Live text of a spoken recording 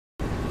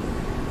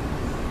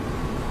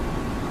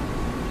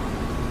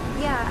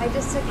I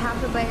just took half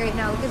a bite right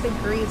now. Look at the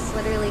grease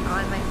literally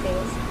on my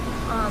face.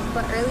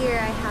 But earlier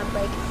I had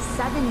like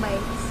 7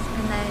 bites,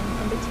 and then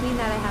in between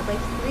that I had like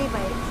 3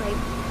 bites.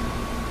 Like,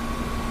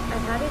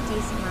 I've had a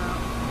decent amount.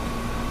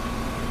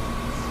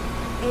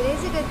 It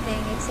is a good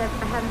thing, except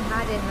I haven't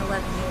had it in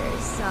 11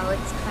 years, so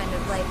it's kind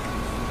of like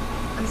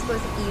I'm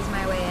supposed to ease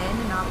my way in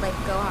and not like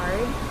go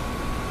hard.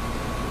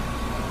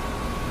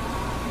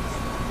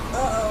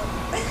 Uh-oh.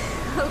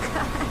 Oh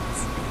god.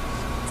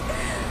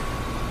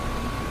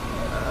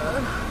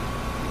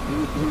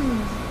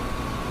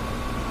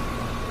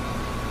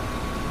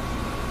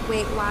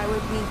 Wait, why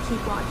would we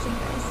keep watching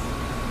this?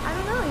 I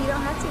don't know, you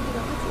don't have to if you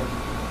don't want to.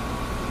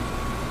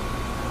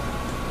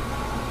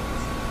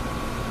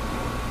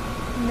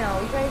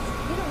 No, you guys,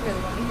 you don't really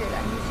want to hear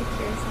that music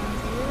here sound,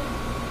 do you?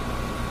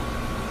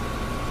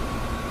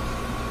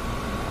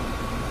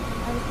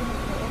 I was gonna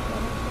play it,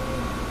 but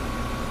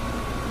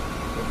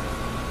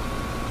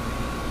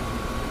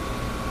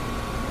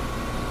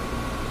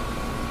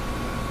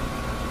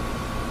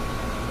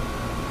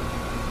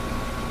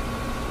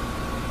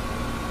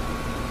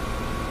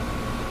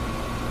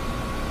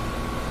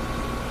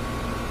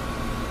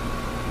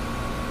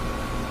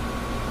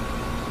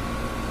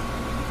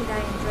did I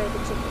enjoy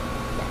the chicken?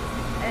 Yes.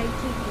 And I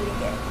keep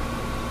eating it.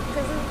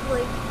 Because it's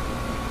like,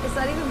 it's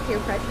not even peer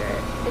pressure.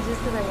 It's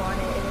just because I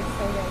want it and it's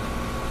so good.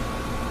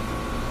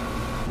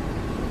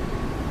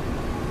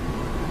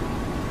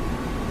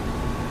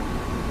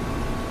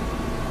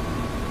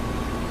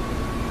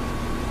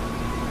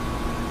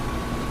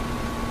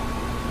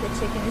 The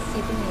chicken is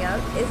keeping me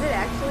up. Is it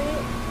actually?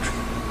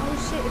 Oh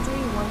shit, it's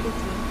already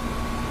 1:15.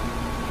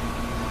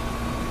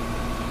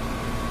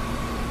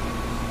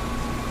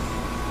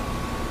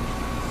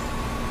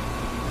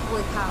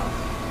 Holy cow.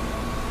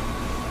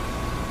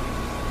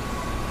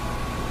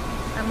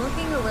 I'm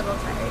looking a little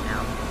tired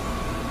now.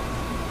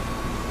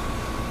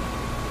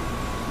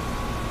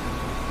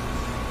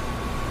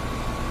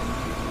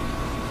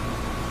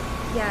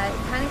 Yeah, it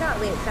kind of got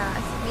late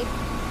fast.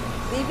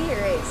 Maybe you're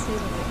right, excuse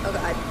me. Oh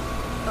god.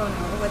 Oh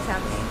no, what's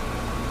happening?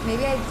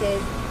 Maybe I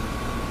did.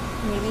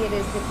 Maybe it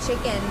is the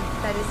chicken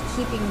that is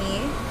keeping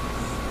me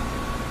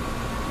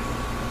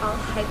all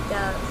hyped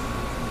up.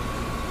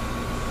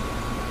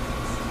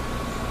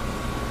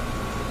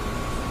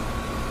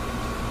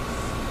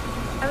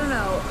 I don't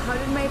know, how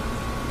did my,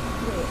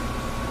 wait,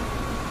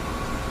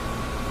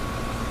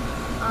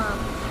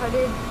 how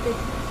did the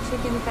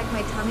chicken affect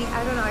my tummy?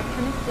 I don't know, I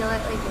kind of feel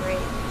it like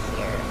right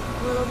here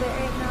a little bit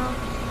right now.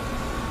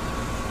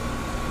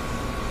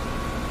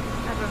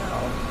 I don't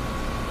know,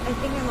 I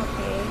think I'm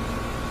okay.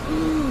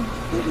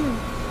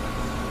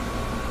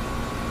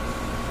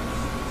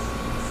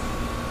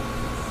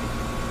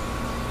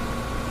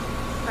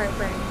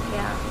 Heartburn,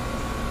 yeah,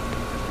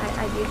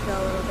 I do feel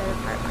a little bit of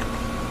heartburn.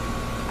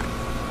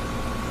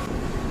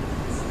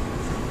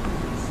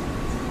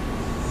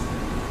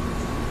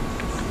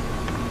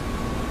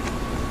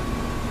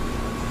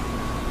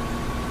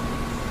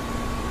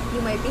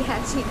 You might be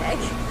hatching egg.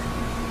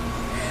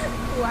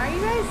 Why are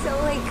you guys so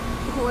like,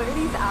 what are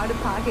these out of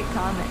pocket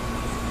comments?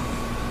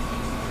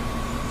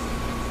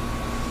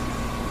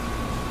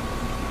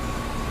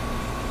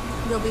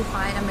 You'll be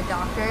fine, I'm a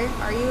doctor.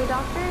 Are you a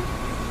doctor?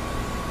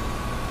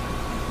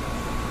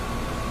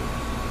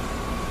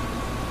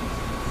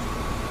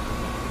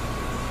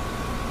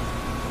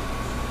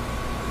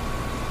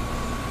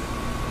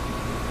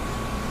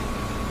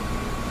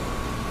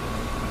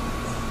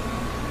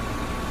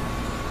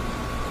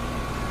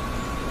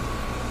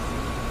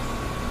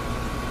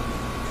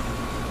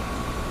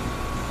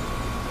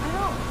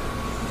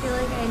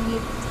 I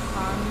need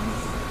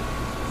Tums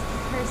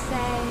per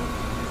se.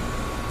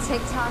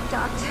 TikTok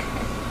doctor.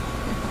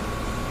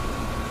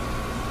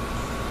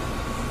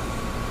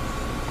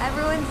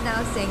 Everyone's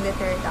now saying that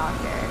they're a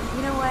doctor.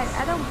 You know what?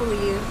 I don't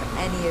believe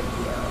any of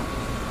you.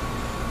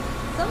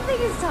 Something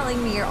is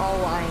telling me you're all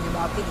lying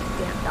about being a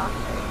damn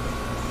doctor.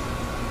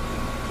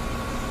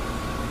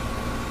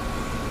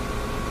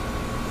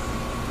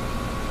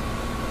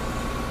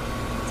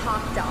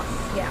 Talk docs,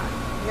 yeah.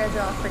 You guys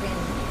are all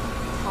freaking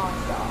talk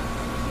docs.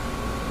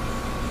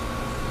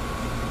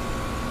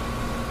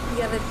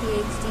 You have a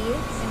PhD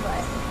in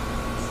what?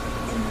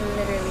 In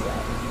literally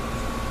what?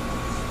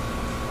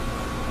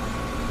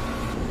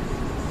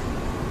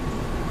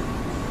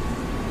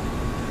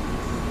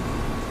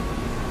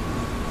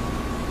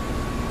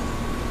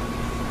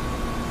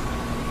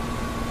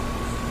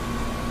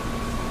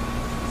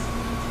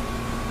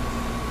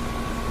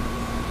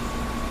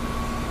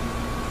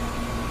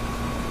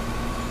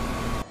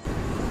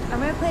 I'm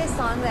gonna play a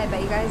song that I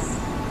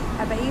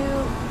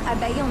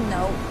bet you'll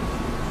know.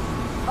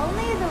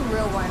 Only the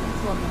real ones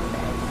will know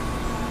this.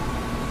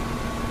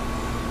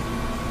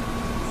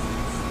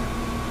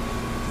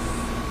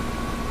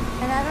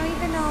 And I don't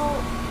even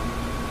know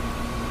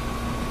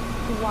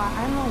why.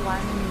 I don't know why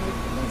I'm gonna make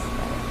this,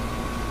 but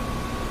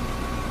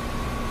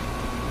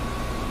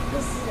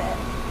this is it.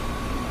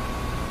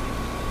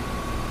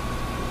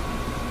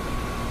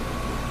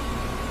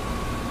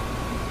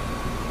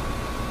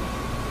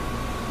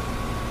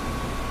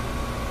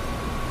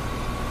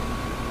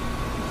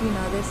 Do you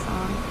know this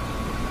song?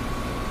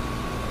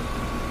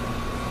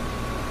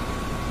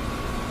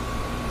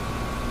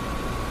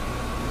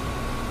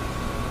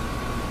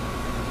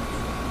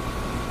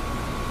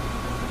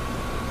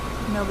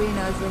 Nobody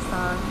knows this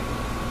song.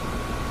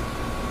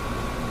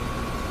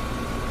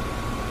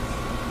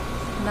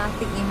 Not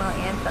the emo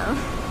anthem.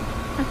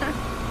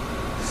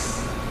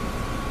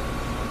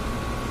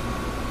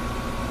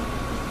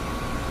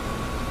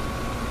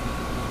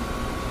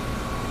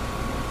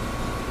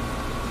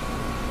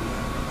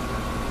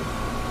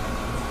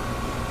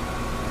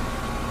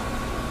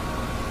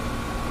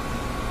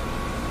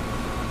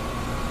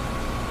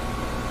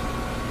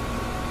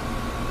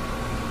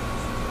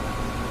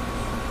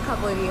 A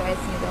couple of you guys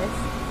knew this.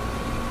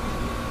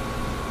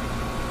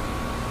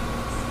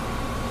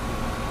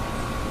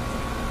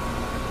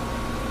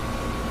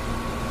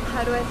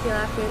 How do I feel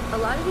after? A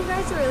lot of you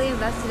guys are really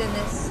invested in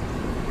this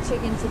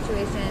chicken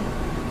situation.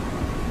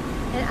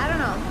 And I don't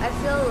know, I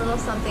feel a little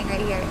something right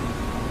here.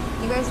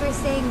 You guys were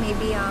saying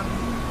maybe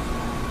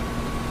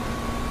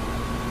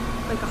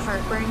like a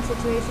heartburn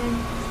situation.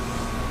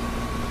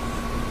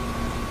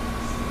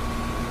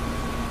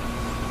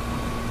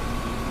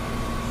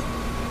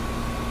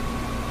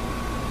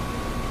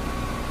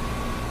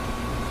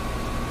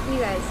 You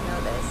guys know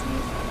this,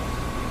 maybe.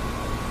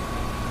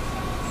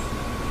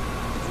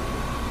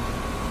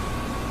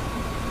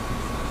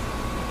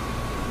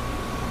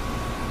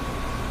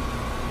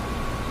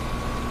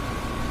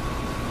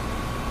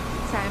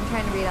 Sorry, I'm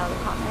trying to read all the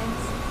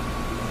comments.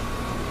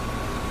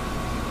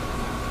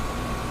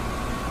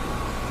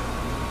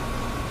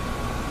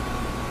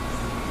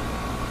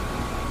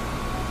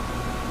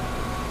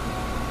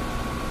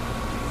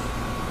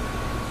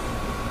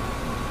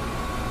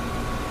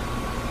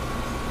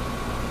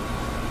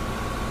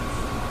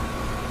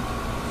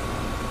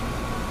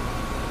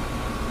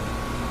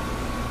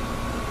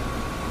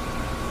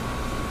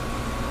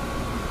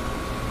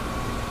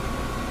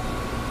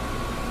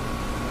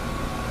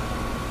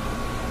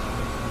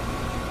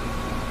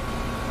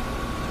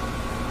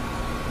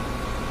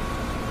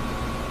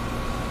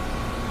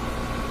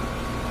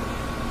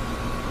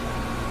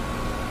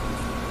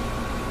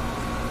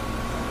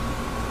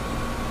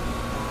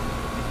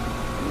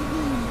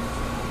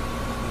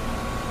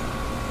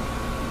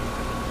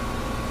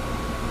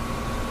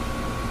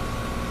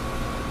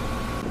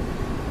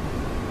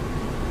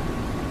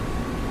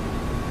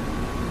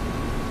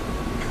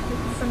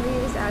 Somebody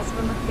just asked if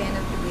I'm a fan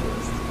of the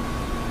Used.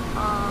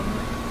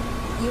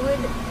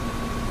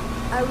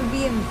 I would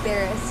be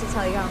embarrassed to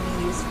tell you how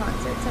many Used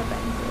concerts I've been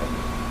to.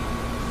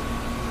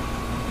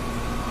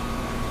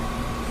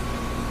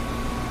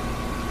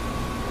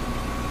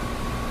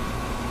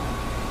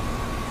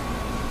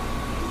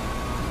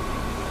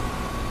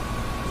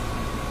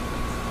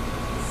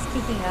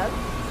 Speaking of,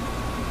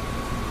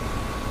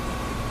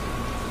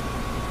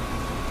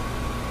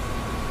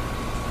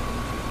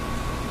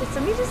 did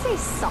somebody just say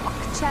sock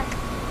check?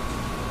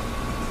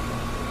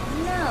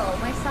 No,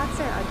 my socks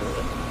are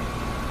ugly.